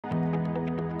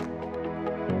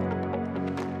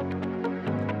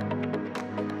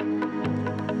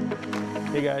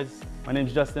Hey guys, my name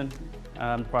is Justin.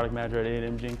 I'm the product manager at AIDA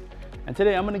Imaging. And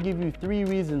today I'm going to give you 3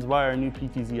 reasons why our new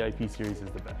PTZ IP series is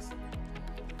the best.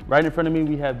 Right in front of me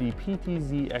we have the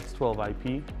PTZ X12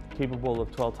 IP, capable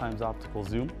of 12 times optical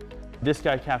zoom. This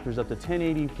guy captures up to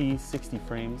 1080p 60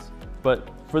 frames. But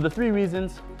for the 3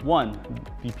 reasons, 1,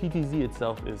 the PTZ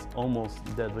itself is almost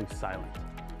deadly silent.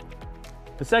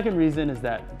 The second reason is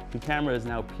that the camera is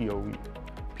now PoE.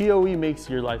 PoE makes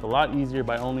your life a lot easier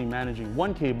by only managing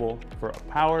one cable for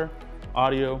power,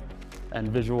 audio, and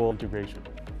visual integration.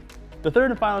 The third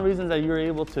and final reason is that you're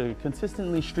able to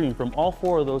consistently stream from all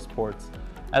 4 of those ports,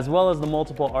 as well as the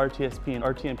multiple RTSP and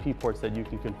RTMP ports that you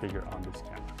can configure on this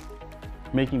camera,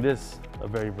 making this a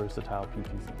very versatile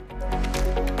PTZ.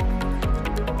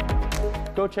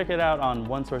 Go check it out on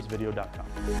onesourcevideo.com.